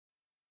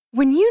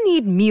When you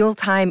need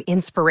mealtime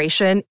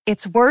inspiration,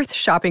 it's worth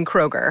shopping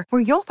Kroger,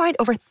 where you'll find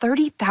over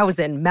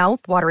 30,000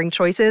 mouth-watering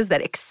choices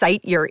that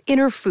excite your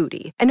inner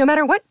foodie. And no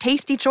matter what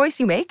tasty choice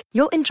you make,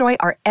 you'll enjoy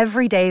our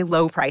everyday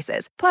low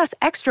prices, plus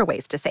extra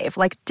ways to save,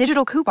 like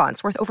digital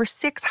coupons worth over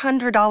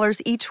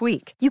 $600 each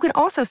week. You can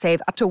also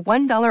save up to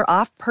 $1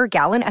 off per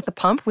gallon at the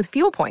pump with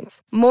fuel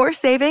points. More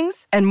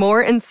savings and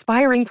more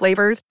inspiring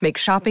flavors make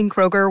shopping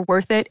Kroger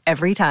worth it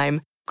every time.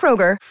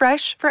 Kroger,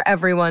 fresh for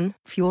everyone.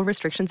 Fuel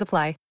restrictions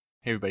apply.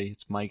 Hey everybody,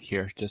 it's Mike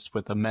here, just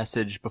with a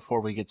message before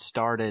we get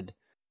started.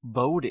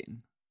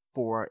 Voting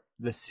for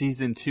the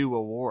Season 2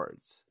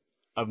 awards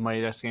of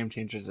Mighty Ducks Game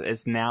Changers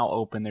is now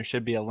open. There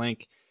should be a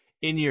link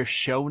in your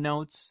show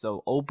notes,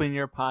 so open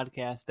your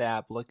podcast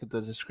app, look at the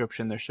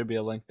description, there should be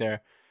a link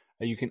there.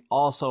 You can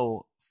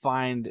also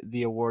find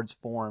the awards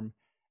form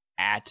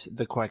at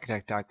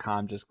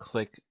thequackattack.com. Just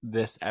click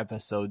this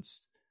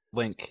episode's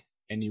link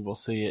and you will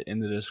see it in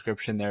the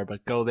description there,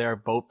 but go there,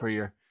 vote for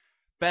your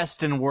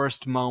best and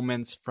worst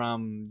moments,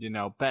 from,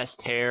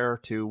 best hair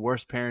to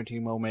worst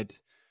parenting moment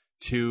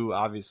to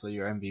obviously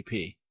your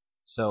MVP.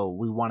 So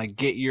we want to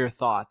get your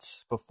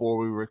thoughts before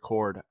we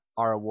record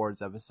our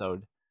awards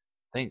episode.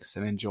 Thanks,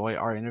 and enjoy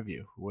our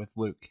interview with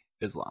Luke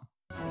Islam.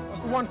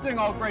 What's the one thing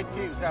all great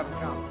teams have in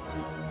common?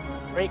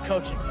 Great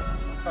coaching.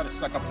 Try to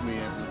suck up to me,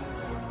 Andrew.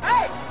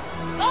 Hey!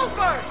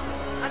 Goldberg!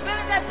 I bet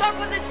if that dunk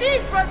was a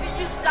cheeseburger,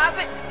 you stop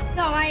it!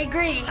 No, I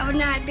agree. I would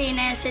not be an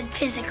acid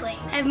physically.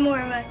 I have more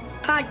of a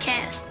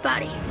podcast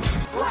body.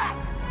 Quack!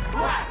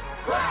 Quack!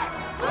 Quack!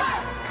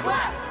 Quack!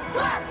 Quack!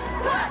 Quack!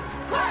 Quack!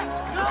 Quack!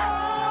 No!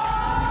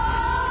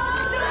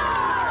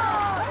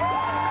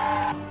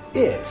 No!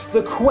 It's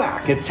the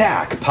Quack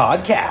Attack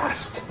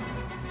Podcast.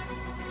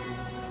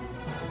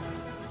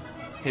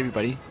 Hey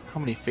everybody,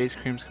 how many face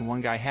creams can one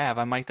guy have?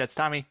 I'm Mike, that's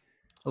Tommy.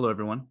 Hello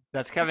everyone.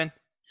 That's Kevin.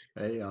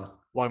 Hey y'all.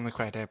 Welcome to the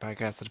Quack Attack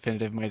Podcast, the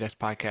definitive Mighty Ducks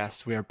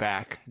podcast. We are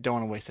back. Don't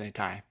want to waste any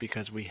time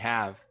because we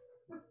have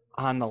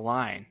on the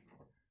line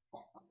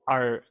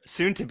our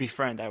soon-to-be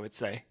friend, I would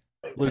say,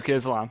 Luke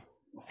Islam.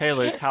 Hey,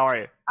 Luke, how are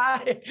you?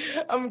 Hi,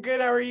 I'm good.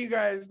 How are you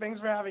guys? Thanks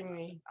for having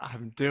me.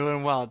 I'm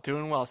doing well.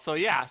 So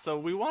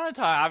we want to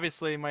talk,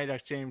 obviously, Mighty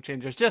Ducks Game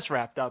Changers just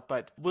wrapped up,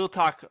 but we'll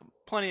talk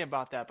plenty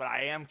about that. But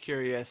I am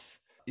curious,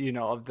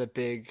 of the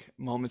big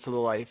moments of the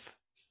life.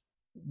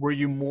 Were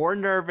you more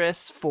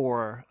nervous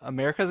for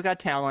America's Got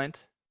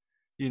Talent,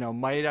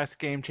 Mighty Ducks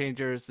Game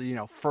Changers,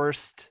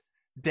 first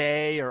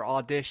day or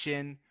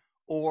audition,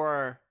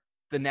 or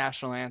the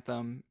national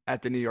anthem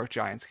at the New York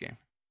Giants game?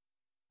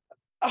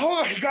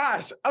 Oh my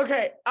gosh.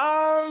 Okay.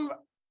 I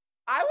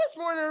was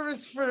more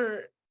nervous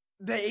for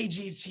the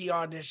AGT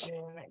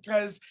audition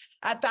because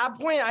at that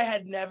point I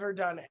had never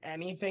done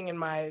anything in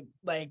my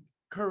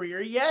career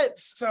yet.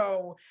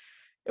 So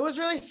it was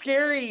really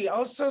scary.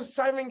 Also,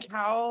 Simon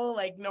Cowell,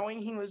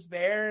 knowing he was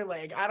there,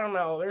 I don't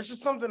know. There's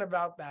just something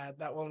about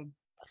that will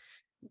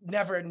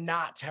never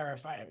not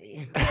terrify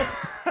me.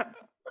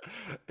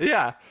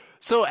 Yeah.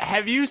 So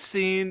have you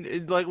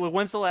seen,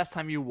 when's the last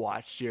time you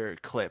watched your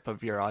clip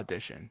of your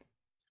audition?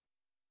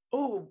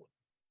 Oh,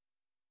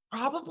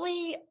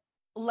 probably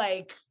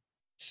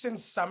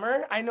since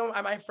summer. I know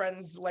my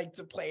friends like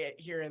to play it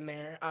here and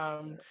there.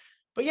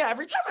 But yeah,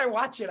 every time I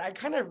watch it, I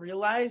kind of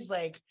realize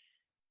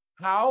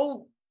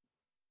how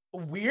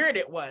weird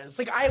it was.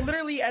 I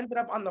literally ended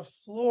up on the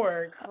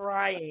floor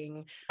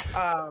crying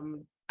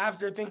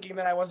after thinking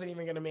that I wasn't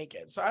even going to make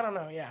it. So I don't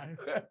know. Yeah.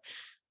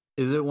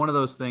 Is it one of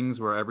those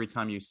things where every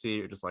time you see it,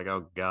 you're just like,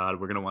 oh God,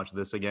 we're going to watch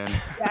this again?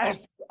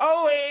 Yes.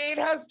 Oh, it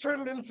has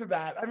turned into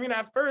that. I mean,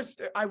 at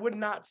first I would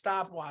not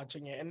stop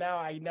watching it, and now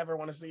I never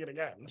want to see it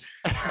again.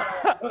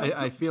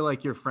 I feel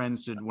like your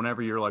friends should,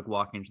 whenever you're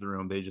walking into the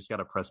room, they just got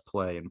to press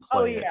play and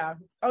play it.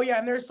 Oh yeah.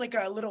 And there's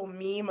a little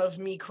meme of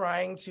me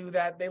crying too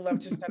that they love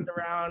to send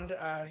around.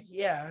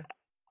 Yeah.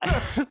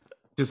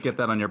 Just get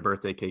that on your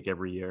birthday cake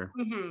every year.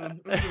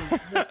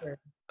 Mm-hmm.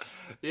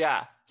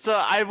 Yeah. So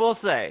I will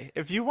say,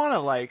 if you want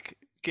to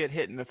get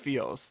hit in the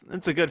feels,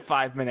 it's a good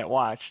 5-minute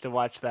watch to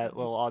watch that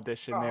little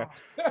audition there.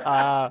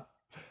 Yeah.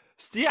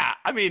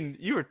 I mean,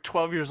 you were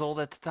 12 years old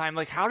at the time.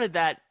 How did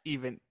that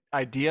even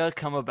idea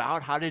come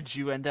about? How did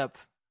you end up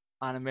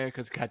on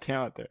America's Got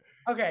Talent there?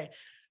 Okay.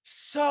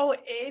 So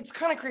it's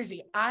kind of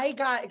crazy. I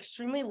got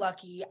extremely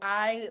lucky.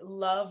 I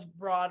love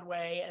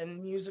Broadway and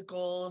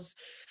musicals.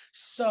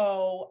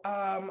 So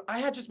I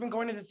had just been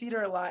going to the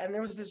theater a lot, and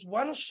there was this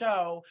one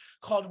show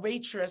called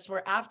Waitress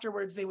where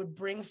afterwards they would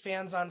bring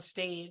fans on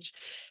stage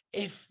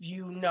if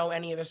you know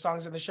any of the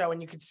songs in the show, and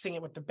you could sing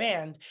it with the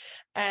band,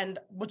 and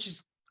which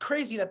is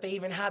crazy that they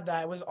even had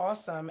that. It was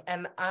awesome.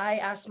 And I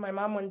asked my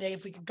mom one day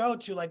if we could go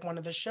to one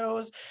of the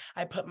shows.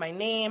 I put my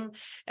name,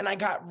 and I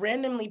got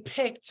randomly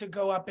picked to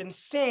go up and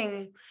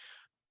sing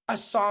a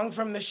song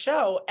from the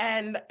show,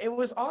 and it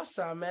was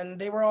awesome, and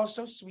they were all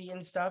so sweet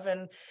and stuff,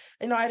 and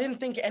I didn't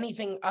think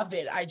anything of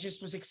it. I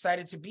just was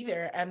excited to be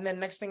there, and then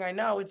next thing I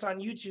know, it's on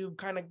YouTube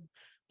kind of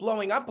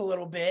blowing up a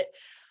little bit,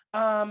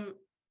 and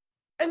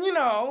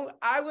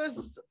I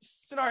was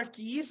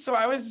snarky, so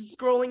I was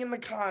scrolling in the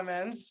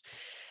comments,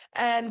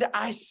 And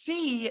I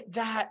see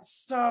that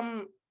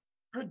some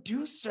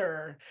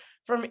producer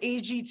from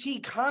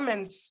AGT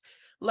comments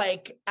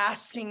like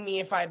asking me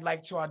if I'd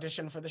like to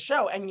audition for the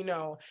show. And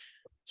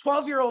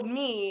 12-year-old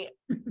me,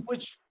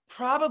 which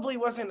probably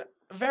wasn't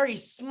very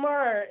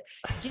smart,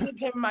 gave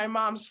him my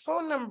mom's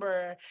phone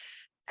number.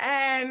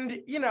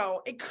 And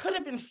it could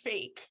have been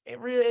fake.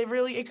 It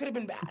could have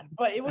been bad,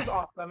 but it was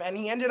awesome. And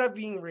he ended up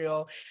being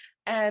real.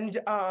 And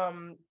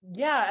and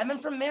then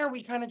from there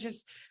we kind of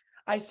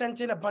I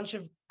sent in a bunch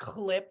of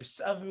clips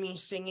of me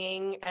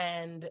singing,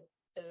 and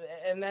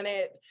then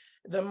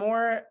the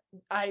more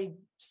I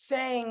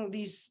sang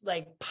these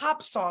like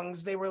pop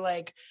songs, they were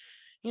like,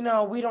 we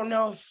don't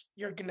know if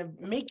you're gonna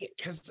make it,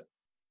 because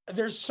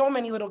there's so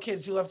many little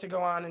kids who love to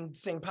go on and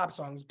sing pop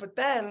songs. But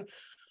then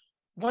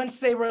once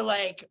they were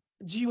like,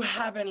 do you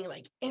have any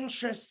like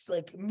interests,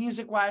 like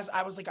music wise?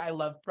 I was like, I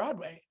love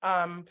Broadway.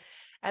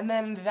 And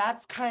then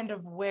that's kind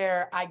of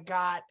where I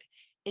got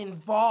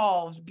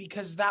involved,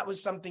 because that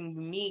was something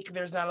unique.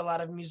 There's not a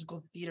lot of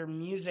musical theater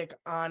music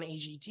on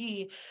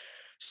AGT.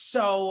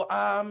 So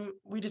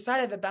we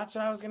decided that that's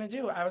what I was going to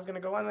do. I was going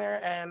to go on there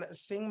and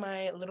sing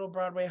my little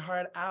Broadway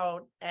heart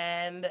out,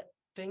 and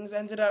things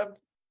ended up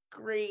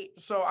great.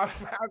 So I'm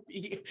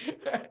happy.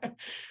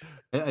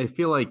 I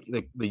feel like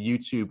the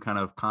YouTube kind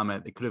of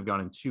comment, it could have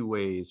gone in two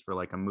ways for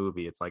like a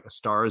movie. It's like A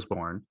Star is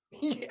Born,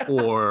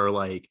 or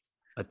like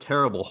a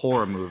terrible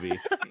horror movie.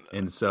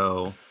 And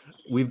so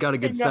we've got a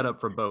good setup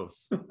for both.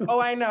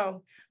 Oh, I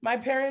know. My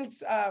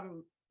parents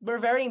were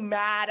very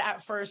mad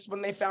at first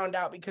when they found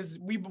out, because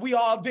we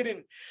all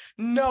didn't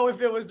know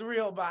if it was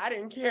real, but I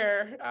didn't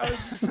care. I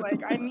was just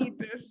like, I need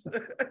this.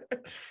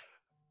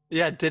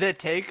 Yeah, did it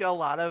take a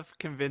lot of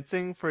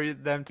convincing for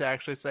them to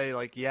actually say,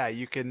 like, yeah,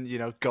 you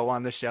can, go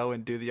on the show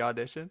and do the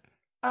audition?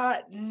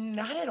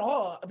 Not at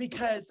all,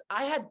 because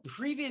I had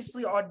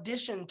previously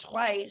auditioned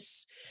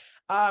twice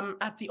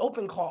at the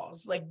open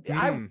calls. Like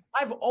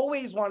I've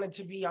always wanted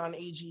to be on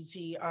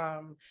AGT.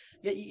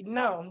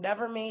 No,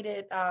 never made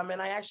it.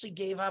 And I actually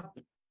gave up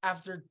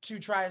after 2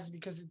 tries,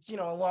 because it's,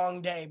 a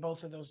long day,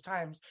 both of those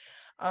times.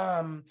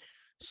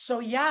 So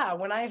yeah,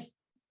 when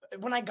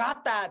I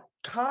got that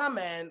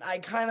comment, I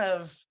kind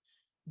of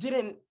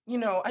didn't,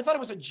 I thought it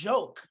was a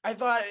joke. I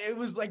thought it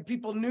was like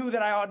people knew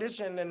that I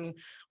auditioned and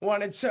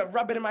wanted to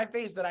rub it in my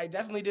face that I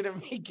definitely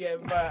didn't make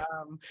it. But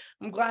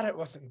I'm glad it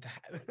wasn't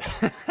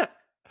that.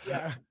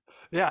 Yeah.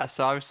 Yeah.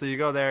 So obviously you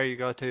go there, you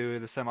go to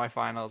the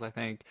semifinals, I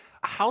think.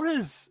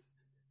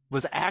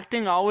 Was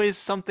acting always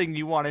something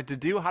you wanted to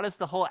do? How does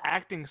the whole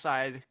acting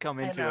side come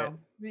into it?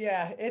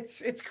 Yeah,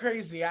 it's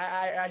crazy.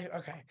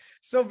 Okay.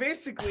 So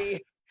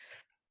basically,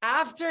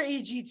 after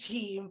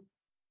AGT,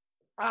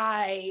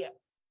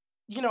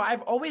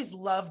 I've always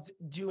loved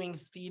doing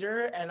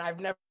theater, and I've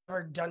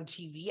never done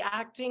TV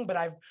acting, but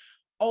I've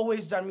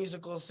always done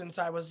musicals since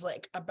I was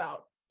like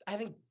about, I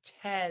think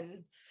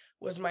 10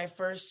 was my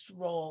first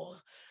role.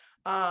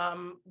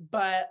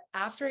 But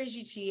after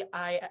AGT,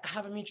 I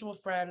have a mutual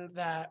friend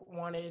that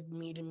wanted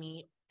me to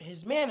meet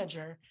his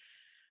manager.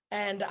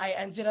 And I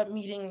ended up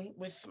meeting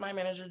with my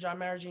manager, John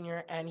Mayer Jr.,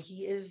 and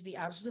he is the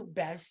absolute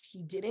best. He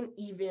didn't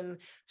even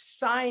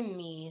sign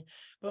me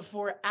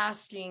before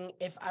asking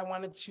if I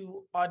wanted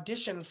to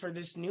audition for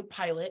this new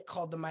pilot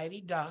called The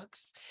Mighty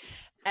Ducks.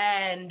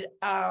 And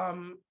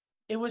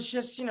it was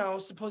just,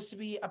 supposed to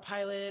be a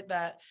pilot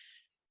that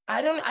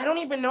I don't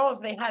even know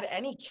if they had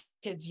any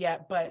kids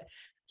yet, but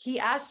he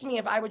asked me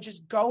if I would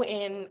just go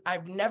in.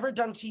 I've never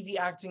done TV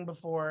acting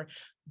before,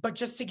 but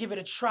just to give it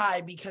a try,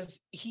 because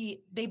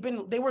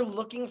they were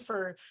looking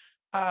for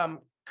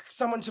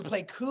someone to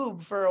play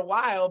Koob for a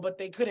while, but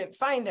they couldn't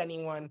find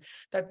anyone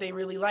that they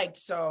really liked.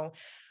 So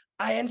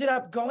I ended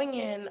up going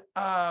in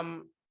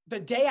the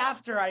day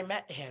after I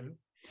met him,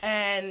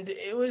 and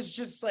it was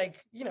just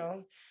like,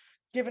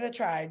 give it a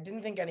try.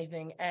 Didn't think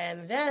anything.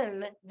 And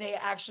then they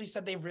actually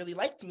said they really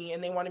liked me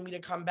and they wanted me to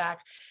come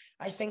back,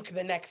 I think,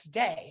 the next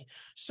day.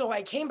 So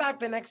I came back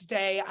the next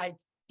day. I,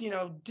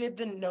 did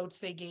the notes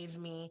they gave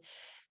me.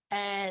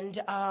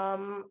 And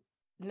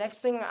next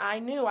thing I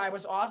knew, I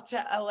was off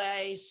to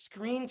LA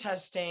screen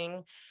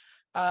testing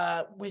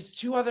with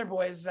 2 other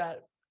boys that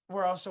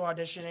were also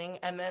auditioning.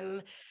 And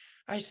then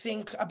I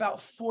think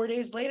about 4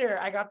 days later,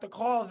 I got the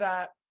call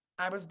that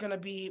I was going to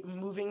be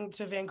moving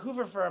to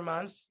Vancouver for a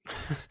month.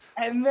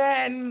 And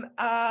then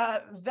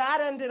that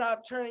ended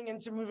up turning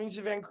into moving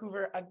to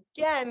Vancouver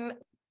again,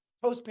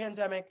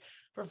 post-pandemic,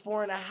 for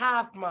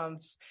 4.5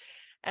 months.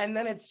 And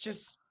then it's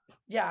just,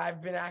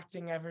 I've been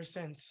acting ever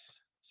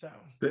since. So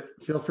but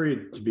feel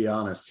free to be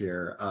honest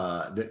here.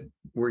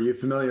 Were you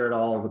familiar at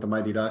all with the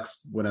Mighty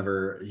Ducks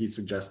whenever he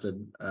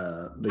suggested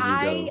that you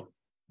go?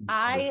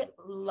 I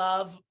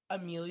love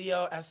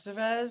Emilio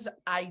Estevez.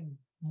 I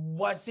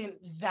wasn't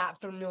that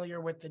familiar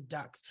with the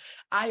Ducks.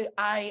 I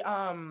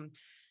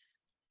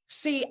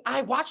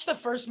watched the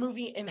first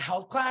movie in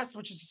health class,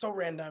 which is so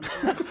random,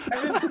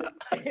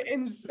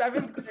 in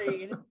 7th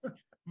grade,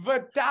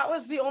 but that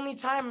was the only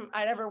time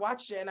I'd ever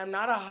watched it, and I'm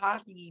not a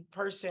hockey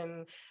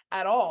person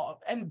at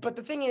all. But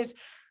the thing is,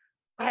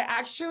 I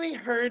actually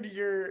heard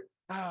your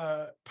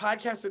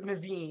podcast with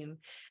Naveen,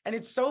 and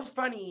it's so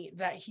funny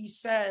that he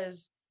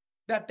says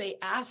that they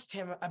asked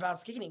him about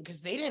skating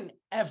because they didn't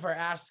ever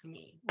ask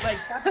me. Like,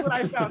 that's what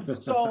I found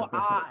so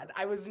odd.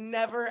 I was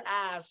never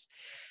asked.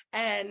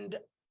 And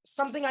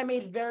something I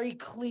made very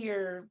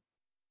clear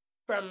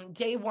from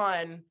day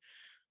one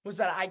was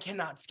that I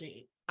cannot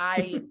skate.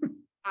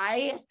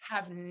 I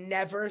have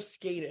never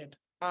skated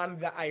on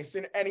the ice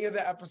in any of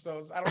the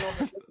episodes. I don't know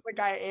if it looks like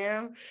I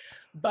am,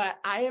 but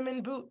I am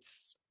in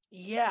boots.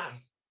 Yeah,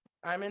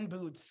 I'm in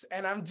boots,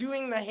 and I'm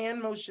doing the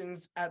hand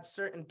motions at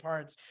certain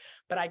parts,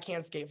 but I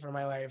can't skate for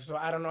my life. So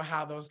I don't know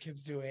how those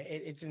kids do it.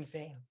 It's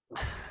insane.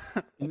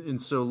 And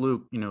so,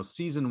 Luke,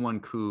 season 1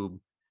 Koob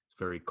is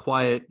very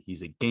quiet.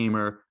 He's a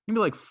gamer. Maybe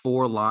like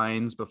 4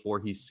 lines before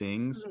he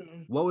sings.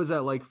 Mm-hmm. What was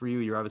that like for you?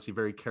 You're obviously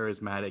very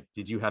charismatic.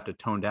 Did you have to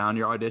tone down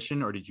your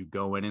audition, or did you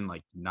go in and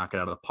like knock it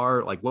out of the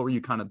park? Like, what were you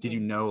did you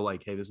know,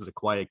 like, hey, this is a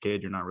quiet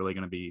kid. You're not really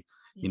going to be,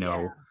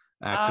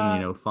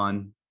 acting,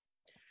 fun.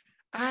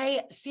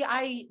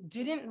 I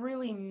didn't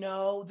really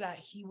know that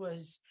he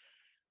was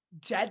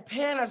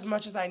deadpan as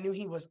much as I knew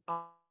he was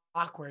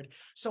awkward.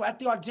 So at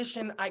the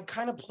audition, I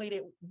kind of played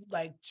it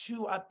like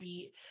too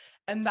upbeat.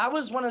 And that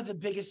was one of the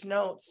biggest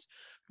notes,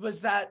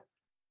 was that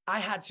I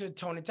had to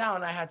tone it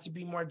down. I had to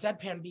be more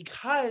deadpan,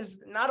 because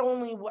not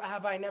only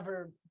have I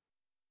never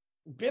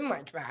been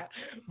like that,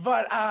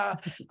 but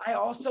I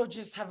also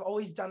just have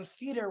always done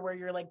theater where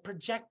you're like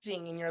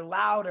projecting and you're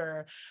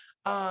louder.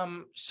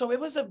 So it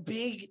was a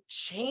big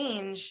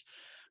change,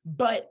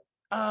 but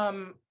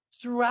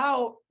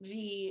throughout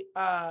the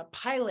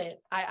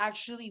pilot, I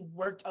actually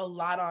worked a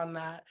lot on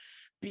that,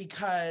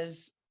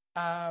 because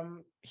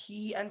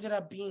he ended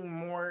up being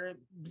more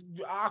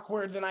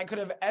awkward than I could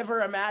have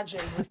ever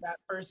imagined with that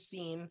first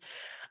scene.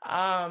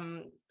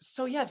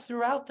 So yeah,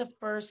 throughout the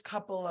first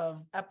couple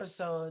of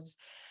episodes,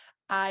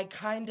 I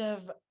can't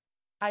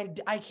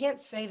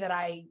say that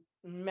I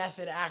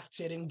method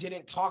acted and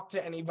didn't talk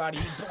to anybody,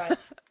 but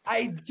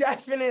I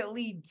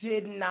definitely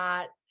did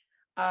not.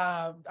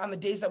 On the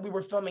days that we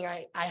were filming,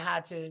 I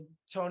had to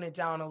tone it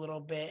down a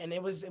little bit, and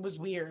it was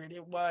weird.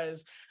 It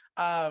was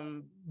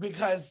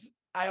because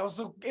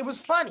it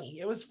was funny.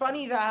 It was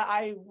funny that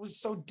I was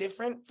so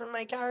different from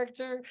my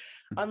character,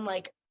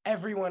 unlike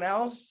everyone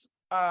else,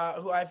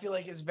 who I feel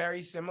like is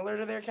very similar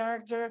to their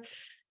character.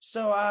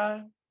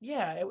 So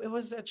yeah, it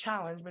was a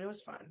challenge, but it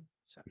was fun.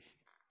 So.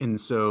 And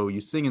so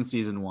you sing in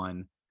season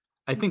 1.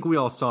 I think we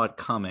all saw it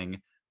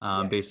coming,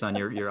 based on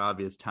your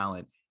obvious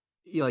talent.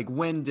 Like,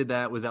 when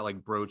was that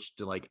like broached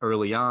to, like,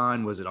 early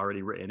on? Was it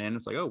already written in?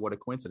 It's like, oh, what a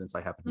coincidence,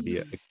 I happen to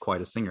be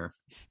quite a singer.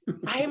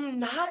 I'm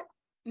not.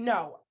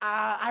 No,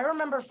 I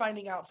remember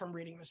finding out from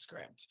reading the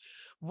script,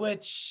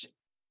 which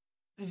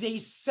they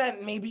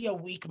sent maybe a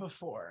week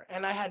before,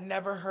 and I had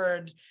never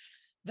heard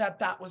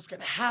that was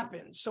going to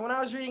happen. So when I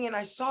was reading it and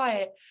I saw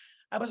it,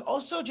 I was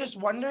also just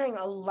wondering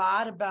a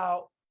lot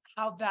about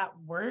how that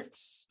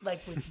works,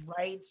 like with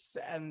rights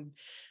and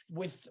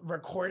with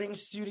recording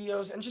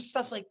studios and just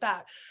stuff like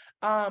that.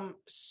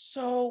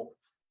 So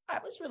I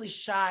was really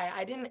shy.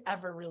 I didn't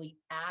ever really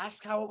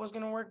ask how it was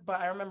going to work, but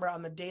I remember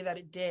on the day that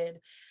it did,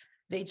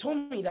 they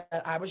told me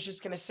that I was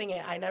just going to sing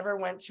it. I never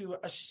went to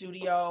a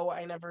studio.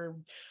 I never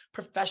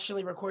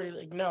professionally recorded.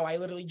 Like, no, I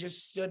literally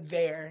just stood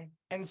there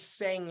and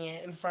sang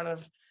it in front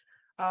of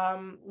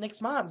Nick's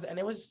moms. And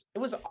it was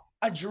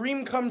a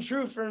dream come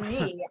true for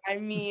me. I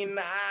mean,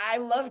 I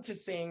love to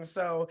sing.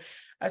 So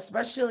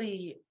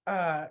especially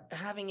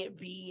having it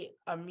be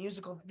a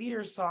musical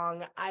theater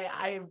song,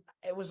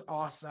 it was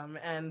awesome.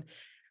 And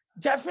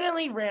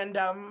definitely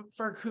random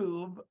for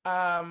Koob.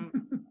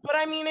 But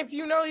I mean, if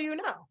you know, you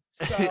know.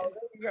 So there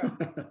you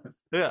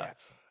go.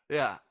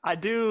 Yeah. I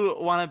do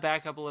want to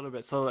back up a little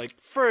bit. So, like,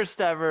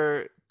 first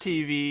ever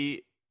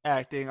TV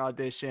acting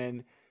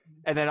audition,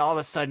 and then all of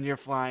a sudden you're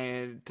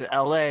flying to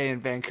LA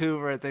and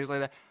Vancouver and things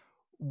like that.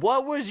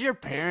 What was your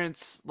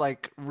parents'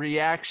 like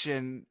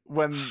reaction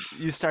when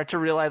you start to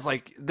realize,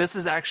 like, this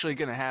is actually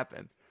going to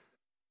happen?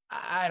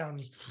 I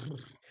don't.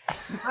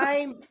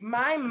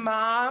 My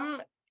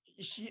mom,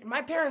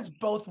 my parents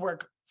both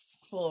work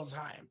full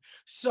time,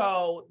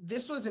 so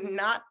this was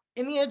not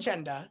in the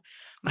agenda.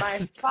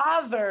 My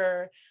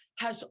father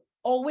has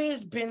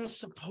always been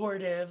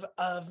supportive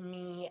of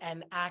me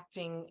and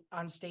acting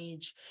on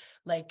stage,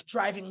 like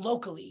driving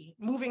locally.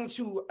 Moving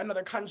to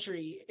another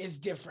country is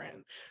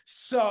different.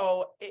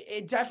 So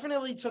it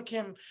definitely took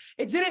him,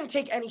 it didn't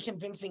take any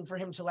convincing for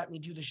him to let me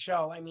do the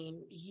show. I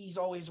mean, he's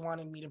always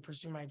wanted me to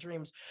pursue my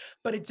dreams,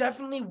 but it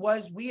definitely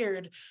was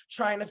weird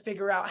trying to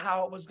figure out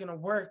how it was going to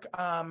work,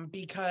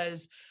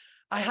 because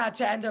I had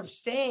to end up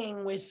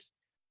staying with,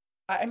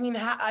 I mean,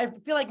 I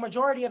feel like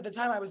majority of the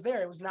time I was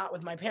there, it was not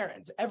with my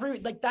parents.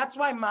 That's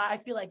why I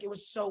feel like it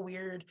was so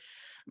weird,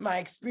 my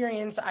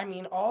experience. I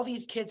mean, all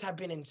these kids have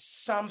been in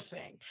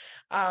something.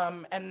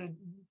 And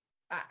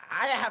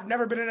I have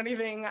never been in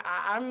anything.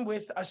 I'm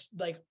with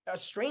a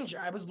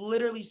stranger. I was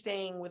literally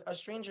staying with a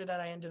stranger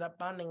that I ended up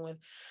bonding with.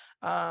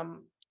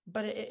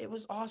 But it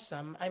was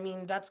awesome. I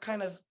mean, that's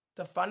kind of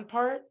the fun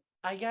part,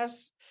 I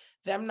guess.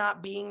 Them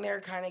not being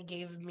there kind of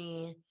gave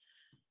me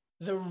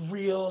the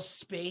real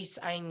space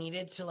I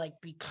needed to like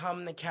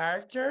become the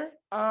character.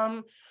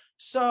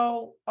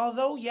 So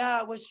although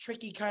it was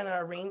tricky trying to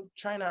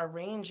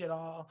arrange it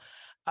all,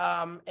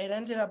 it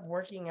ended up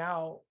working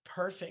out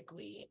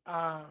perfectly.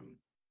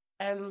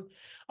 And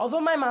although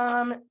my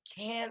mom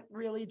can't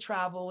really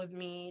travel with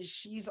me,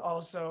 she's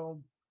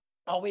also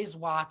always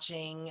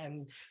watching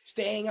and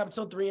staying up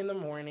till 3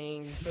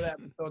 a.m. for that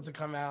episode to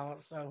come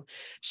out. So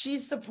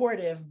she's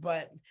supportive,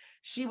 but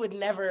she would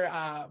never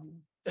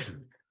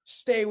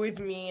stay with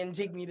me and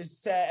take me to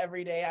set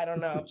every day. I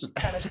don't know. She's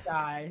kind of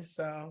shy.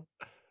 So.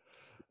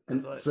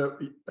 And so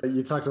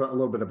you talked about a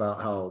little bit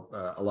about how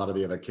a lot of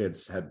the other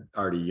kids had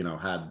already,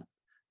 had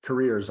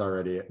careers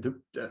already,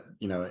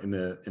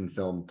 in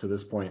film to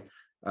this point.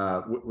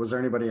 Was there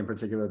anybody in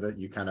particular that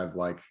you kind of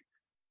like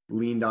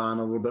leaned on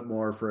a little bit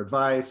more for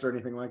advice or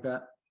anything like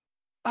that?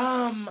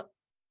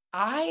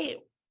 I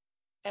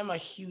am a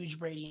huge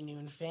Brady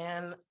Noon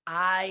fan.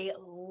 I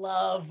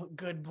love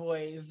Good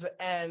Boys,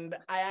 and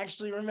I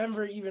actually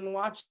remember even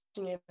watching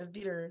it in the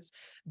theaters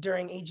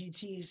during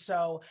AGT.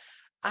 So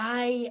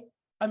I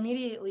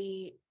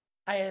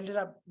ended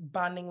up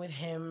bonding with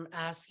him,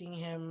 asking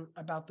him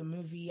about the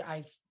movie.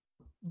 I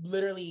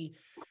literally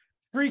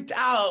freaked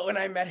out when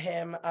I met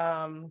him.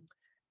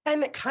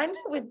 And kind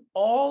of with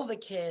all the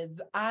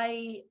kids,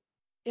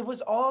 it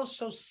was all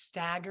so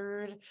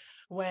staggered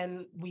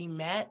when we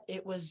met.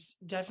 It was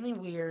definitely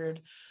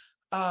weird.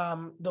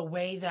 The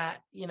way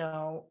that,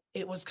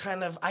 it was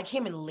kind of, I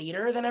came in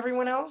later than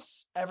everyone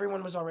else.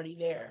 Everyone was already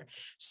there.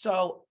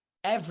 So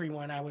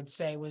everyone, I would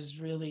say, was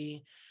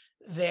really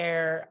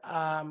there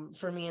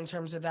for me in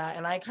terms of that.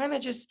 And I kind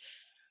of just,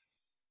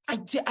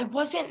 I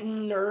wasn't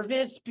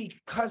nervous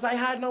because I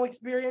had no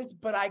experience,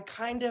 but I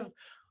kind of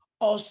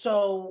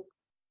also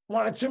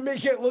wanted to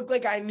make it look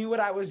like I knew what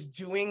I was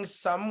doing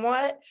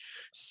somewhat.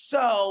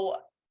 So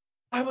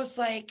I was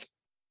like,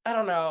 I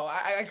don't know,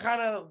 I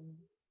kind of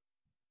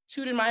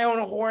tooted my own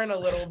horn a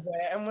little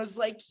bit and was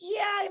like,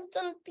 yeah, I've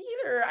done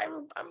theater.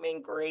 I'm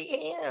in great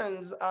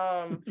hands.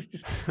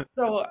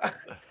 So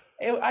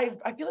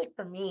I feel like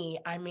for me,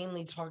 I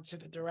mainly talked to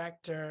the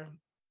director,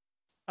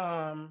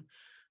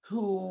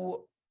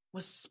 who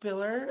was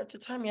Spiller at the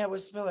time. Yeah, it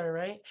was Spiller,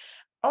 right?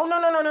 Oh,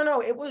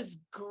 no. It was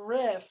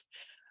Griff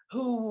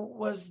who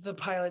was the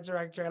pilot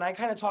director. And I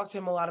kind of talked to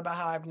him a lot about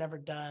how I've never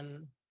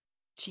done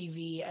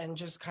TV and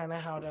just kind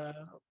of how to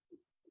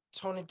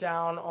tone it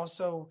down.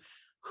 Also,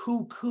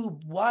 who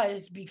Koob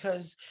was,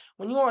 because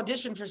when you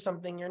audition for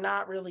something, you're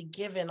not really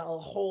given a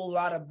whole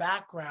lot of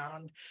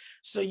background.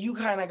 So you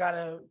kind of got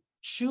to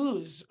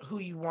choose who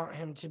you want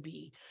him to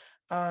be.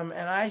 And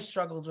I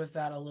struggled with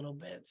that a little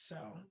bit. So.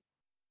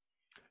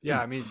 Yeah,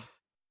 I mean,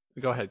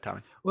 go ahead,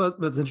 Tommy. Well,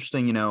 that's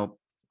interesting.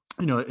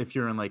 If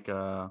you're in like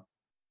a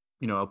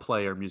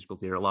play or musical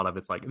theater, a lot of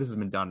it's like, this has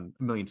been done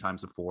a million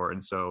times before.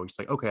 And so it's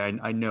like, okay,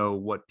 I know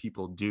what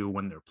people do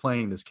when they're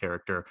playing this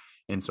character.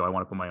 And so I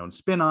want to put my own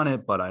spin on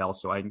it, but I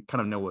kind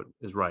of know what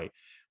is right.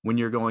 When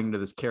you're going to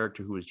this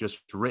character who is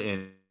just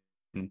written,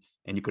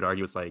 and you could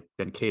argue it's like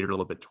then catered a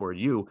little bit toward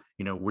you,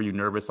 were you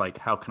nervous? Like,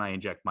 how can I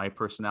inject my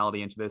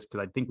personality into this?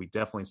 Because I think we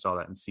definitely saw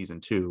that in season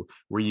 2.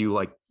 Were you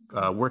like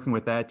working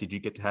with that? Did you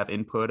get to have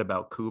input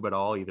about Koob at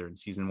all, either in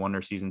season 1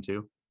 or season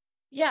 2?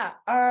 Yeah.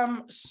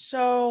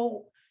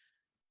 So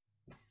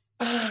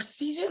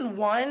season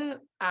 1,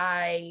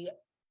 I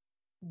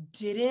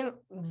didn't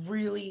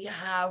really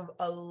have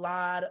a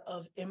lot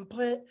of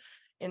input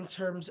in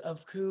terms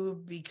of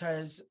Koob,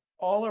 because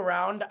all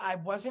around I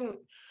wasn't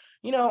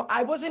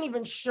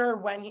even sure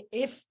when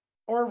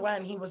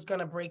he was going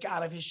to break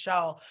out of his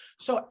shell.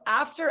 So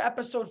after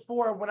episode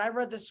 4, when I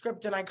read the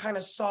script and I kind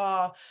of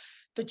saw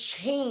the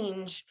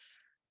change,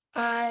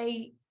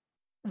 I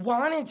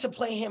wanted to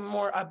play him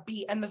more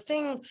upbeat. And the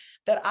thing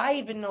that I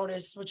even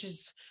noticed, which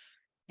is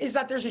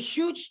that there's a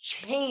huge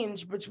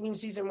change between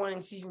season 1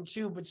 and season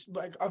 2, but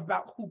like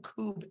about who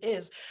Koob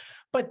is.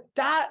 But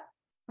that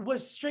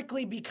was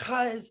strictly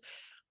because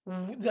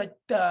the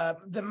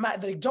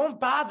don't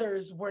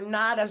bothers were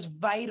not as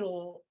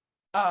vital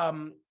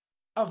of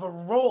a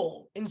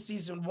role in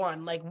season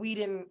 1. Like we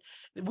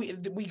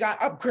got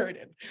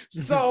upgraded.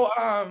 So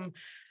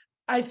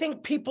I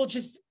think people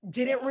just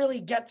didn't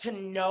really get to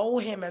know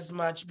him as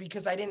much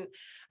because I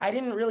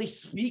didn't really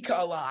speak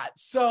a lot.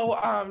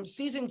 So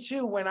season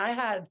 2, when I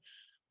had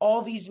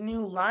all these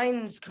new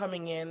lines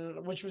coming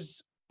in, which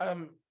was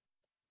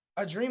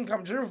a dream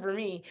come true for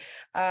me,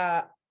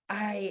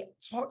 I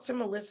talked to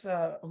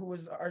Melissa, who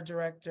was our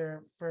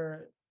director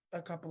for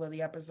a couple of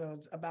the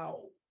episodes, about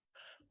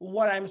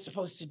what I'm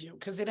supposed to do,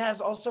 because it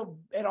also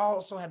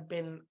had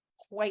been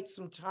quite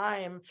some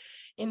time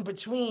in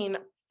between.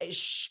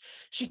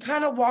 She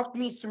kind of walked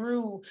me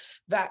through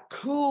that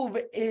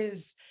Koob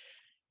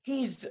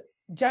he's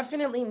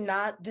definitely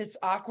not this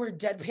awkward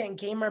deadpan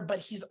gamer, but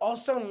he's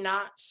also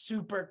not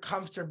super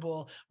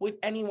comfortable with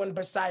anyone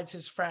besides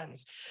his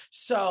friends.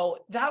 So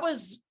that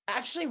was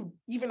actually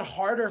even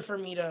harder for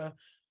me to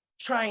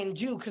try and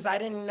do, because I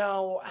didn't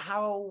know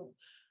how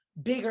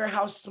big or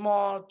how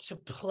small to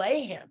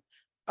play him.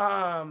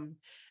 And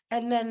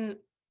then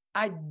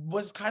I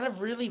was kind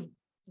of really,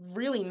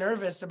 really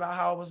nervous about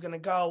how it was going to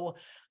go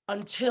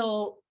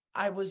until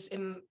I was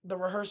in the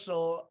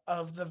rehearsal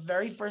of the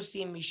very first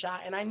scene we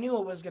shot. And I knew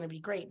it was going to be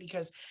great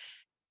because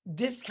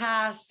this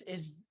cast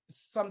is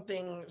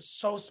something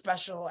so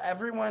special.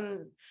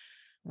 Everyone,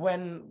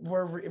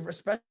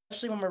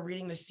 especially when we're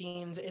reading the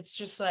scenes, it's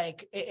just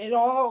like, it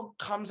all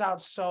comes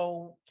out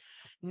so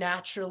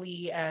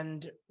naturally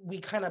and we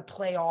kind of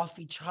play off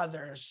each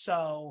other.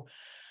 So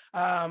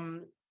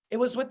it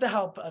was with the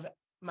help of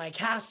my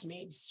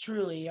castmates,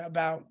 truly,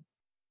 about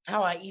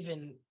how I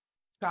even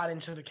got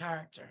into the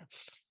character.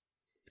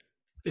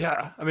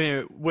 Yeah, I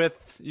mean,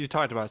 you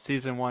talked about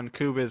season 1,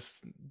 Koob is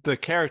the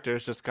character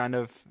is just kind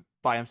of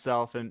by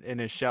himself in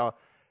his shell.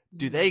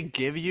 Do they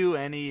give you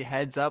any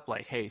heads up,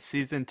 like, hey,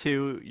 season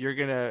 2, you're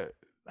gonna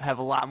have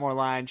a lot more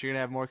lines, you're gonna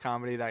have more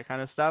comedy, that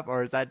kind of stuff,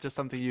 or is that just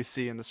something you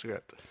see in the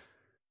script?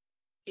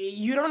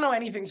 You don't know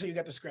anything until you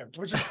get the script,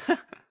 which is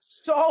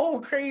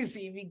so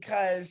crazy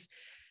because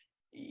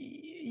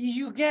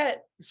you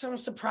get some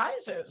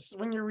surprises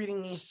when you're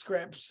reading these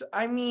scripts.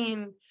 I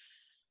mean,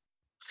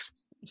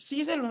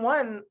 season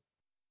 1,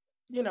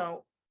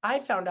 I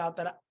found out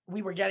that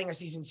we were getting a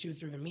season 2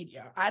 through the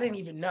media. I didn't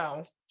even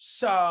know.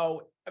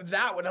 So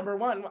that was number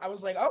 1. I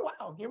was like, oh,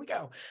 wow, here we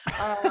go.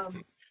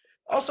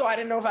 Also, I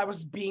didn't know if I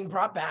was being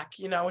brought back.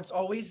 It's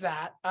always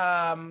that.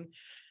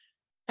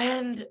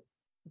 And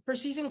for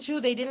season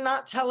 2, they did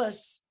not tell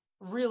us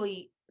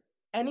really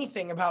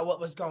anything about what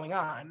was going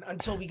on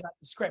until we got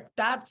the script.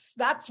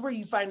 That's where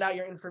you find out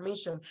your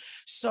information.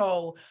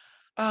 So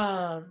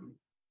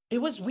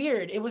it was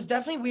weird. It was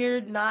definitely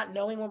weird not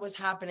knowing what was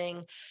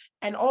happening.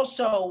 And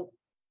also,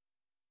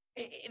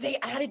 they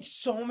added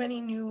so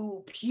many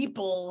new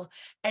people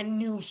and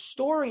new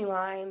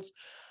storylines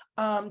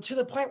to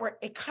the point where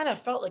it kind of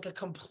felt like a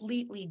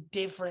completely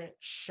different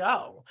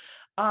show.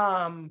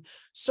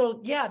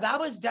 So yeah, that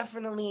was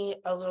definitely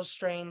a little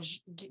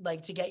strange,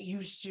 like, to get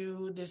used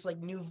to this like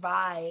new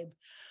vibe,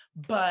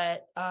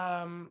 but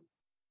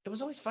it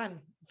was always fun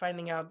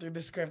finding out through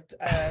the script.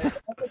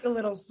 Like a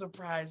little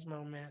surprise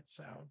moment.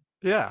 So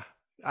yeah,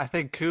 I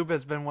think Koob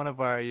has been one of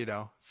our,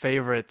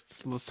 favorite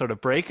sort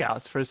of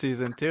breakouts for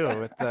season 2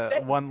 with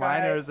the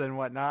one-liners and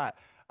whatnot.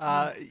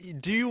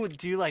 Do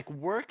you like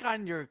work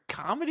on your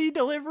comedy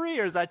delivery,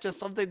 or is that just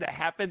something that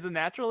happens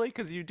naturally?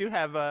 Because you do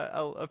have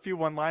a few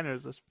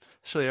one-liners,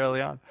 especially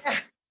early on.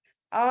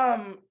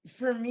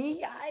 For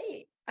me,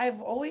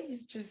 I've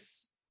always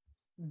just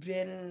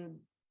been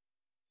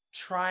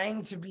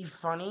trying to be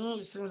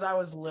funny since I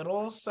was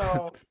little.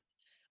 So,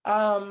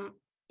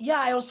 yeah,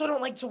 I also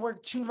don't like to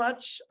work too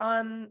much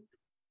on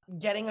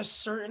getting a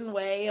certain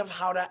way of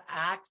how to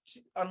act,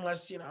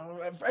 unless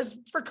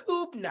for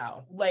Koob,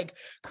 no, like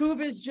Koob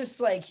is just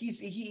like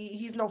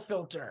he's no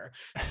filter.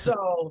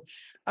 So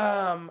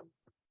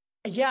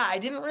yeah, I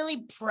didn't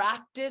really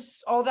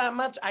practice all that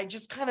much. I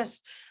just kind of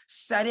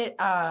said it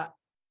how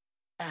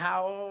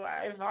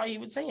I thought he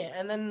would say it,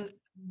 and then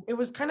it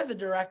was kind of the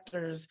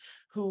directors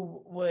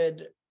who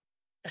would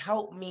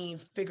help me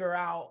figure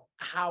out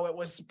how it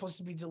was supposed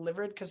to be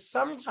delivered, because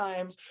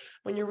sometimes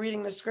when you're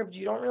reading the script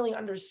you don't really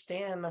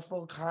understand the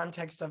full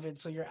context of it,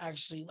 so you're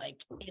actually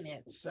like in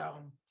it.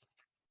 So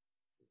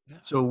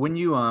when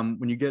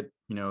you get,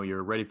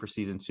 you're ready for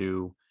season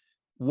 2,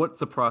 what's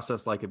the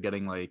process like of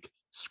getting like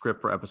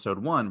script for episode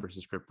 1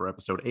 versus script for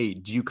episode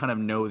 8? Do you kind of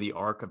know the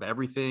arc of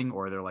everything,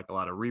 or are there like a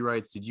lot of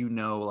rewrites? Did you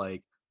know,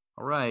 like,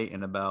 all right,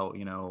 in about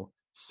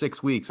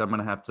 6 weeks I'm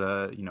gonna have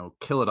to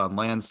kill it on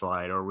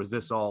Landslide, or was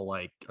this all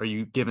like, are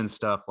you given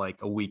stuff like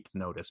a week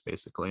notice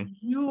basically?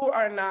 You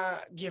are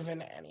not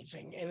given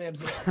anything in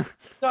advance.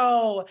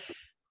 So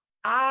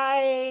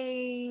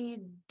I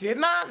did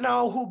not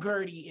know who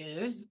Gertie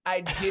is.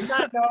 I did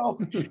not know,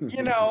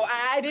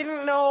 I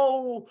didn't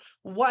know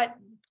what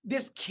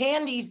this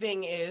candy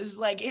thing is.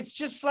 Like, it's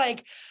just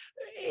like,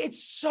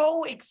 it's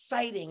so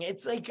exciting.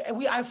 It's like,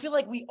 I feel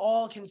like we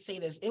all can say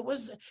this. It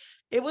was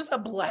a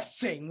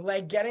blessing,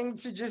 like getting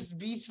to just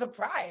be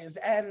surprised.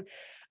 And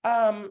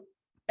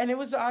it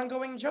was an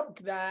ongoing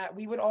joke that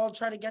we would all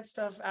try to get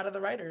stuff out of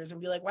the writers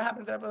and be like, what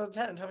happens in episode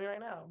 10? Tell me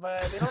right now.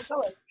 But they don't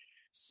tell it.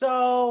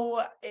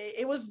 So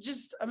it was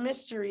just a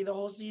mystery the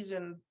whole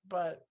season.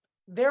 But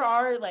there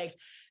are like,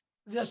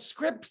 the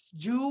scripts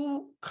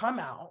do come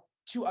out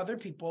to other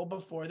people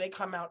before they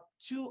come out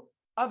to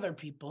other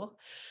people.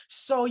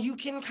 So you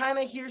can kind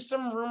of hear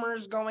some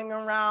rumors going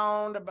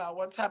around about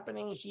what's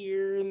happening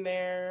here and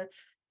there.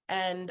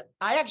 And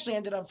I actually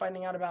ended up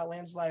finding out about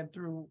Landslide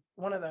through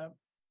one of the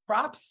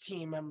props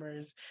team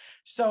members.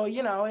 So,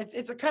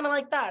 it's a kind of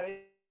like that.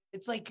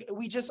 It's like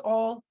we just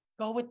all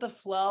go with the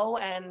flow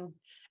and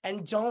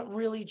don't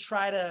really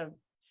try to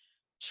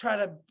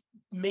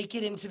make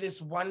it into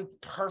this one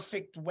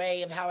perfect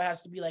way of how it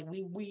has to be. Like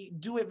we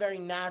do it very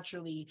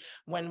naturally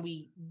when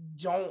we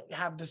don't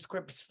have the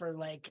scripts for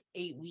like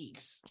 8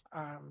 weeks.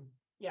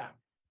 Yeah.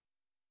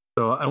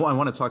 So I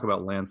want to talk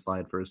about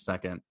Landslide for a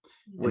second.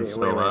 Wait.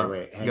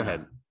 Go Hang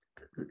ahead.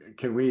 on.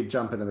 can we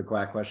jump into the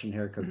quack question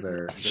here? Because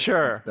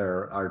Sure.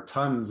 there are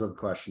tons of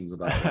questions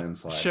about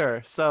Landslide.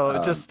 Sure.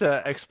 So just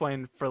to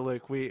explain for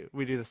Luke, we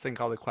do this thing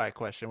called the quack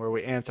question where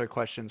we answer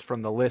questions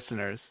from the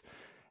listeners.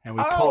 And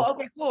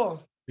okay,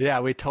 cool. Yeah,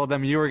 we told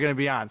them you were going to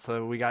be on,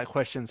 so we got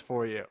questions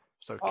for you.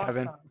 So awesome.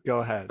 Kevin, go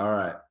ahead. All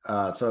right.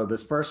 So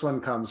this first one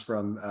comes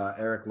from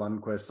Eric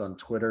Lundquist on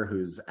Twitter,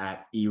 who's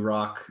at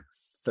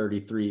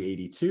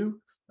erock3382.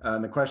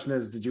 And the question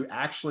is, did you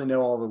actually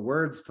know all the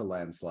words to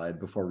Landslide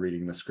before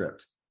reading the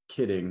script?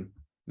 Kidding,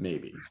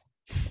 maybe.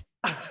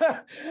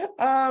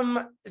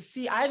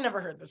 See, I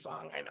never heard the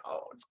song. I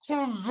know.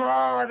 Oh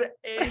God,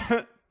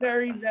 it's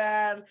very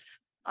bad.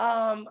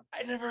 I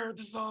never heard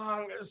the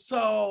song,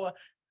 so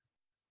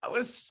I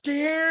was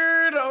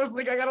scared. I was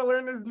like, I gotta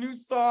learn this new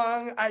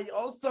song. I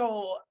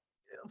also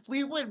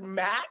Fleetwood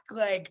Mac,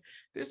 like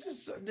this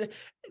is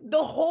the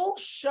whole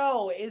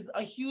show is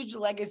a huge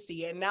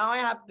legacy, and now I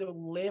have to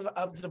live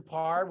up to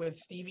par with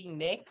Stevie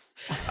Nicks.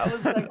 I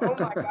was like, oh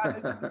my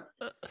God,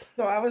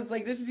 so I was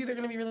like, this is either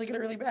gonna be really good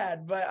or really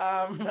bad. But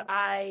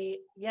I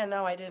did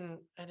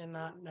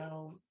not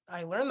know.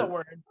 I learned the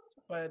word,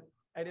 but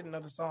I didn't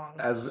know the song.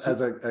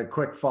 As a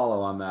quick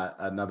follow on that,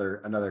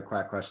 another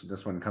quack question.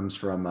 This one comes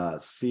from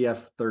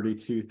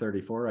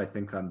CF3234, I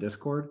think, on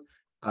Discord.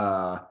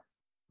 How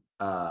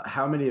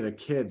many of the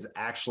kids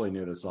actually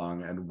knew the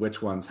song, and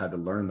which ones had to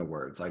learn the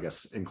words? I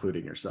guess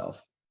including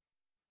yourself.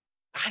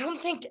 I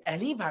don't think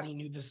anybody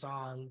knew the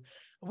song.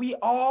 We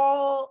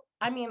all.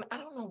 I don't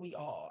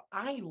know.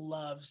 I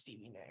love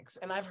Stevie Nicks,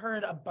 and I've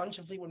heard a bunch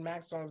of Fleetwood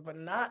Mac songs, but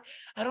not.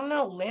 I don't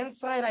know.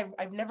 Landslide.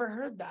 I've never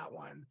heard that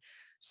one.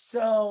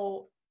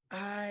 So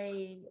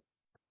nobody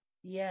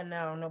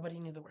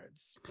knew the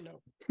words.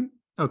 No.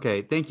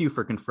 Okay, thank you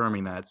for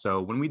confirming that.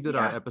 So when we did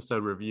our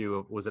episode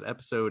review, was it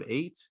episode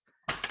 8?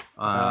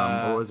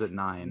 Or was it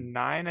 9?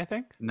 9, I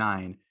think.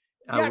 9.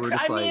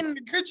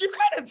 Could you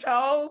kind of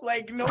tell?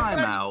 Like, no time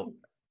out.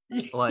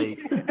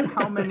 Like,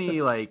 how many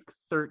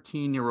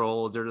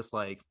 13-year-olds are just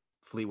like,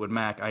 Fleetwood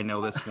Mac? I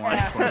know this one.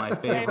 It's one of my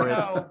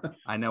favorites.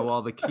 I know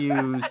all the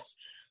cues.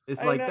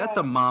 It's like, that's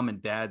a mom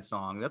and dad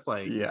song. That's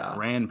like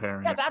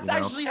grandparents. Yeah, that's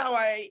actually how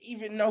I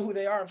even know who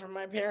they are from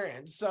my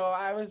parents. So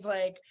I was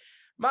like,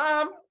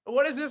 Mom,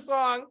 what is this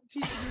song?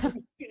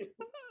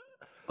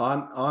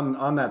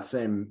 On that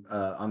same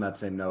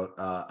note,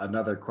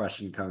 another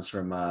question comes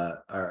from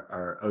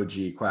our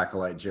OG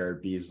Quackalite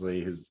Jared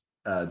Beasley, who's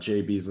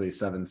J Beasley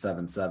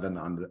 777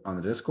 on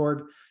the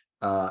Discord.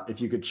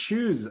 If you could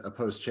choose a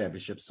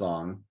post-championship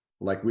song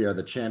like "We Are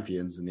the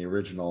Champions" in the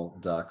original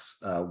Ducks,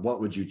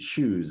 what would you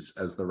choose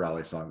as the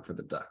rally song for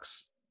the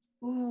Ducks?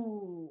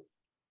 Ooh.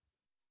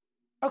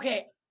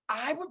 Okay,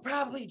 I would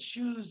probably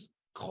choose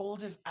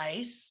 "Cold as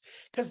Ice"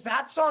 because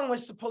that song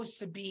was supposed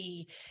to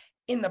be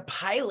in the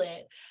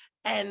pilot,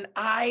 and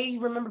I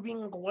remember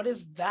being like, what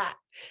is that?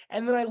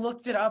 And then I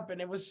looked it up,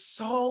 and it was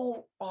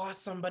so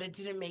awesome, but it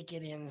didn't make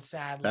it in,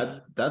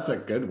 sadly. That's a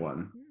good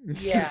one.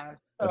 Yeah.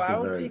 So that's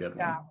a very good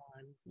one.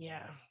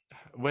 Yeah.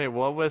 Wait,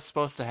 what was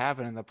supposed to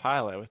happen in the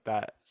pilot with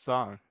that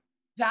song?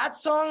 That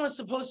song was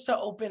supposed to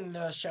open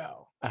the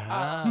show.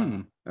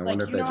 I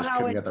wonder if they just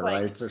couldn't get the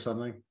rights or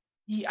something.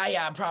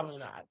 Yeah, probably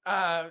not.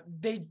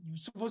 They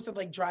supposed to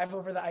drive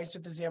over the ice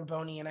with the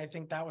Zamboni, and I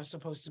think that was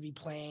supposed to be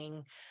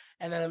playing.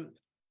 And then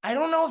I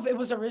don't know if it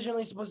was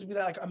originally supposed to be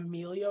that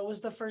Emilio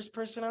was the first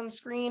person on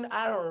screen.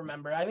 I don't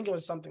remember. I think it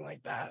was something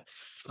like that.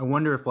 I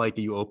wonder if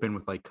you open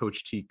with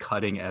Coach T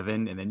cutting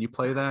Evan and then you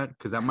play that,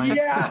 because that might.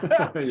 Yeah.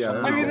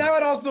 That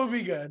would also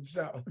be good.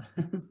 So.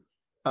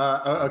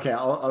 Okay.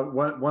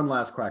 One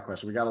last quack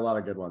question. We got a lot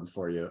of good ones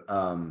for you.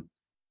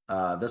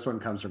 This one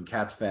comes from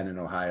Cats Fan in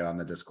Ohio on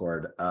the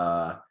Discord.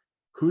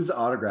 Whose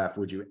autograph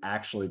would you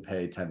actually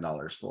pay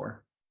 $10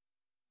 for?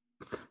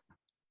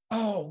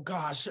 Oh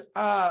gosh,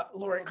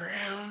 Lauren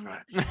Graham.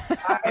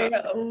 Wait,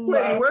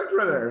 you worked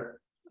with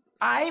her.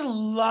 I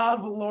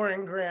love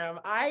Lauren Graham.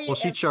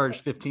 She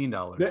charged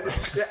 $15.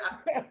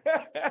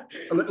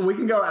 We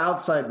can go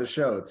outside the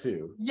show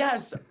too.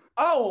 Yes.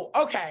 Oh,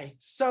 okay.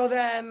 So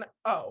then,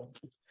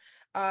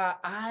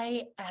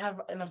 I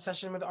have an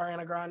obsession with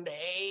Ariana Grande.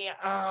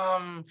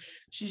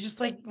 She's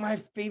just my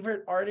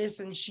favorite artist,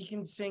 and she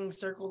can sing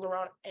circles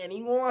around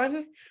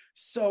anyone.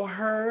 So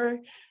her.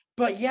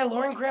 But yeah,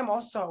 Lauren Graham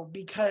also,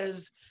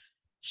 because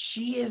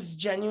she is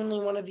genuinely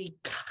one of the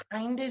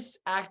kindest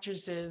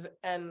actresses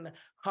and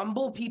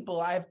humble people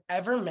I've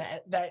ever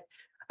met, that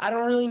I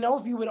don't really know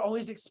if you would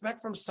always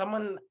expect from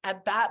someone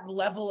at that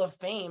level of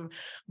fame.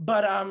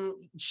 But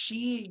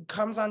she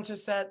comes onto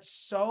set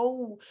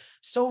so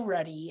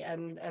ready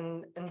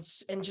and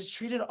just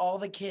treated all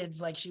the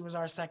kids like she was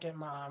our second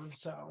mom.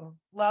 So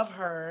love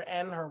her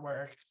and her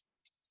work.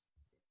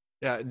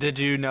 Yeah. Did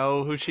you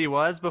know who she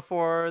was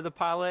before the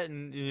pilot,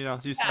 and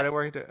you started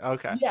working?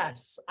 Okay.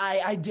 Yes,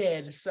 I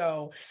did.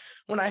 So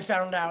when I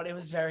found out, it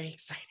was very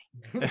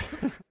exciting.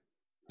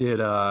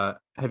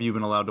 Have you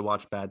been allowed to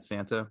watch Bad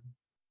Santa?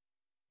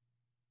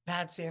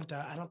 Bad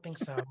Santa. I don't think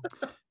so.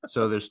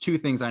 So there's two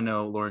things I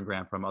know Lauren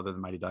Graham from other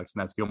than Mighty Ducks,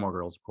 and that's Gilmore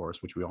Girls, of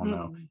course, which we all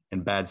know,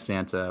 and Bad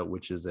Santa,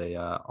 which is a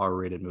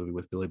R-rated movie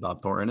with Billy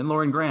Bob Thornton and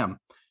Lauren Graham.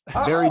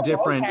 Very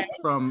different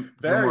from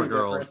Gilmore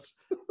Girls.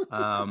 You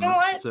know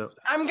what? So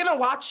I'm gonna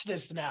watch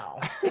this now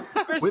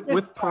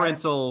with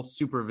parental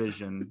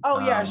supervision.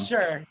 Oh yeah,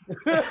 sure.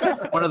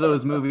 One of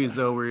those movies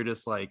though where you're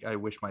just like, I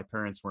wish my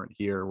parents weren't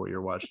here while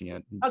you're watching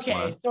it.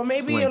 Okay, so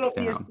maybe it'll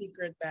be a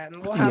secret then.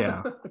 We'll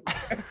have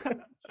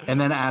And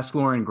then ask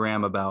Lauren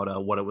Graham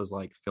about what it was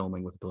like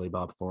filming with Billy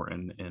Bob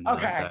Thornton in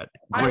that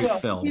great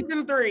film.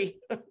 Season 3.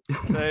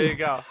 There you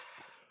go.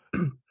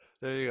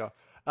 There you go.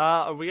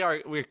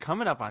 We're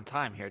coming up on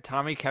time here.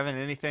 Tommy, Kevin,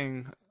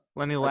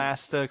 any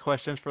last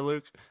questions for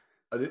Luke?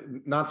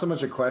 Not so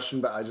much a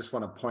question, but I just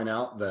want to point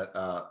out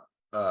that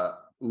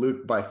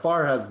Luke by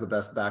far has the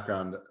best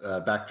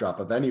backdrop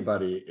of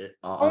anybody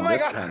on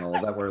this panel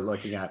that we're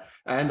looking at,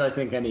 and I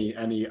think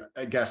any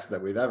guest that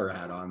we've ever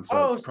had on.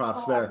 So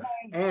props there,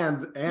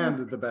 and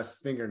the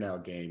best fingernail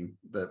game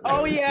that.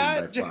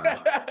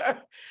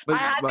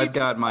 But I've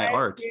got my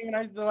art. And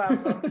I still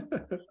have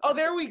them. Oh,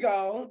 there we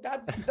go.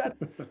 That's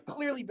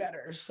clearly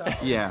better. So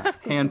yeah,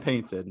 hand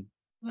painted.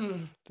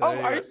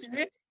 Are you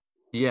serious?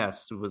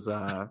 Yes, it was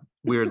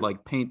weird,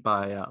 like paint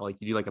by like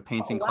you do like a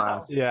painting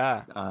class.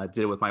 Yeah,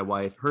 did it with my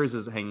wife. Hers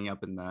is hanging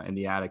up in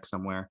the attic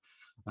somewhere,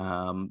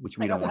 which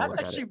we don't want to look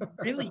at. That's actually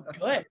really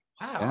good.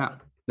 Wow. Yeah,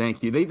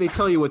 thank you. They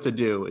tell you what to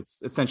do.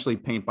 It's essentially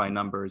paint by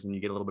numbers, and you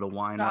get a little bit of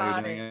wine while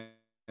you're doing it.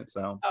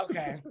 So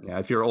okay, yeah,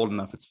 if you're old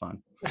enough, it's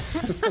fun.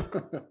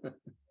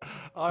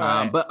 All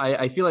right. But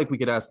I feel like we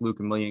could ask Luke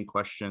a million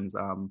questions.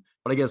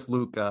 But I guess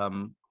Luke,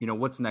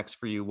 what's next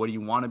for you? What do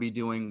you want to be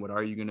doing? What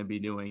are you going to be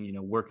doing?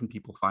 Where can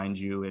people find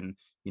you? And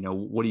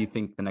what do you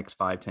think the next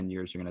 5-10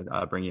 years are going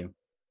to bring you?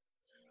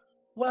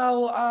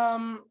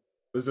 Well,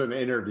 this is an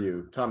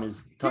interview.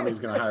 Tommy's going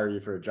to hire you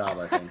for a job,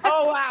 I think.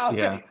 Oh wow.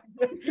 Yeah.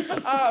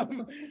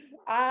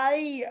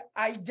 I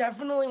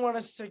definitely want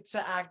to stick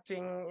to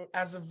acting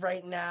as of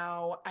right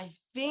now. I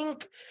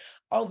think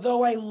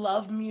although I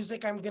love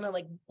music, I'm gonna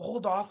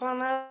hold off on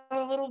that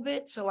a little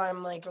bit till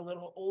I'm a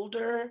little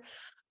older.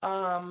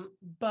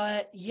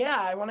 But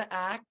yeah, I want to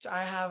act.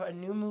 I have a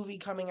new movie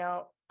coming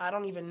out. I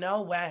don't even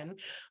know when,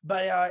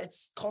 but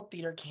it's called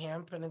Theater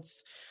Camp, and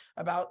it's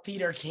about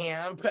theater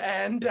camp.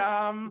 And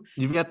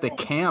you've got the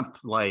camp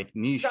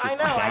niche. I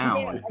know.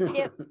 I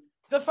can't.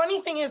 The funny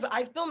thing is,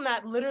 I filmed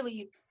that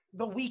literally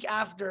the week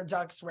after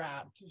Ducks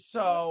wrapped,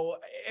 so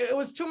it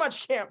was too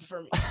much camp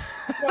for me.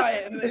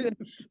 But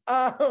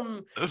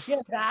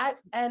yeah, that,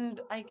 and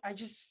I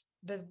just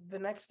the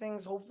next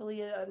thing's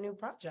hopefully a new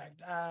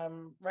project.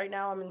 Right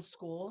now I'm in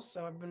school,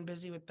 so I've been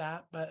busy with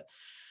that, but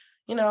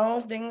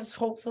things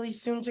hopefully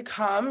soon to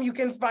come. You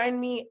can find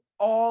me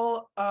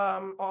all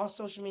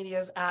social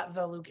medias at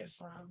the Luke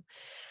Islam.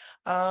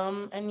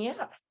 And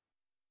yeah.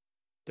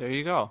 There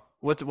you go.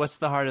 What's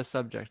the hardest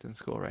subject in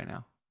school right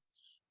now?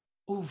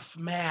 Oof,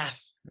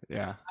 math.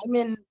 Yeah. I'm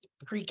in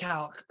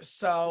pre-calc,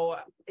 so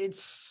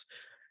it's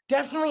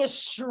definitely a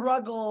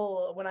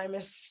struggle when I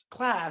miss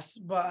class,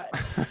 but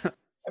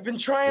I've been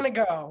trying to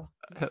go.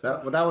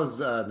 That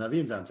was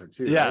Naveen's answer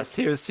too. Yes,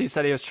 right? he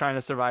said he was trying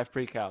to survive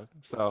pre-calc.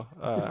 So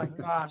oh my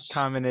gosh.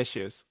 Common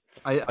issues.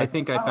 I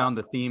think I found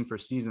the theme for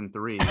season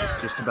 3.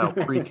 It's just about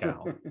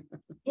pre-cal.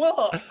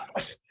 Well,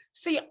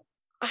 see,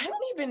 I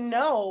don't even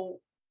know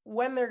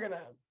when they're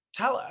gonna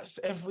tell us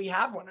if we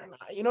have one or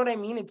not. You know what I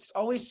mean? It's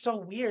always so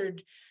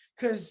weird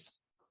because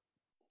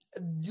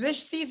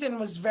this season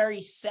was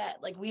very set.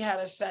 We had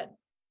a set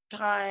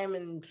time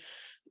and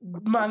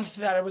month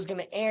that it was going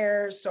to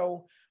air.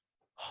 So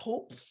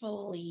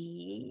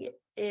hopefully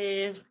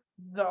if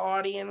the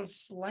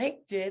audience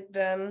liked it,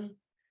 then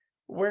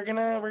we're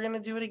gonna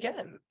do it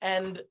again.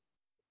 And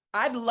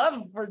I'd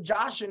love for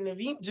Josh and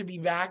Naveen to be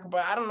back,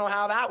 but I don't know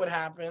how that would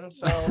happen.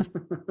 So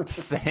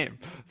same.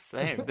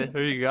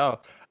 There you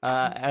go.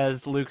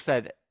 As Luke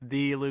said,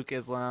 the Luke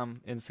Islam,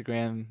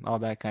 Instagram, all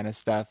that kind of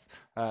stuff,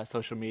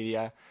 social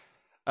media.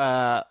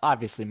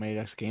 Obviously, Mighty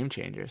Ducks Game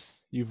Changers.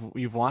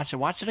 You've watched it.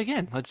 Watch it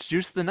again. Let's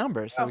juice the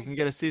numbers so we can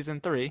get a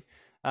season 3.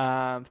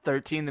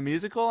 13 the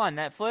musical on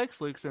Netflix.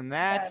 Luke's in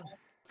that. Yes.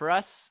 For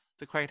us,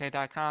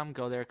 thequarktech.com.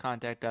 Go there,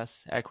 contact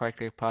us at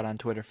QuarkTechPod on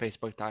Twitter,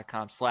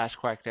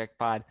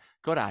 Facebook.com/QuarkTechPod.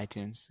 Go to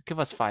iTunes. Give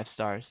us 5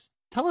 stars.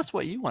 Tell us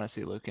what you want to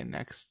see Luke in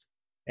next.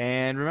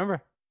 And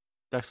remember,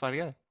 Ducks fly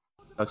together.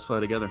 Ducks fly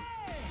together.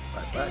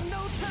 Bye.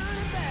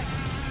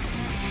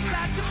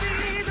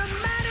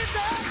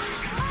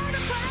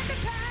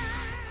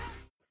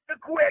 The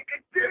Quack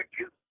Attack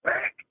is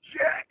back,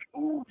 Jack.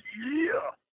 Ooh, yeah.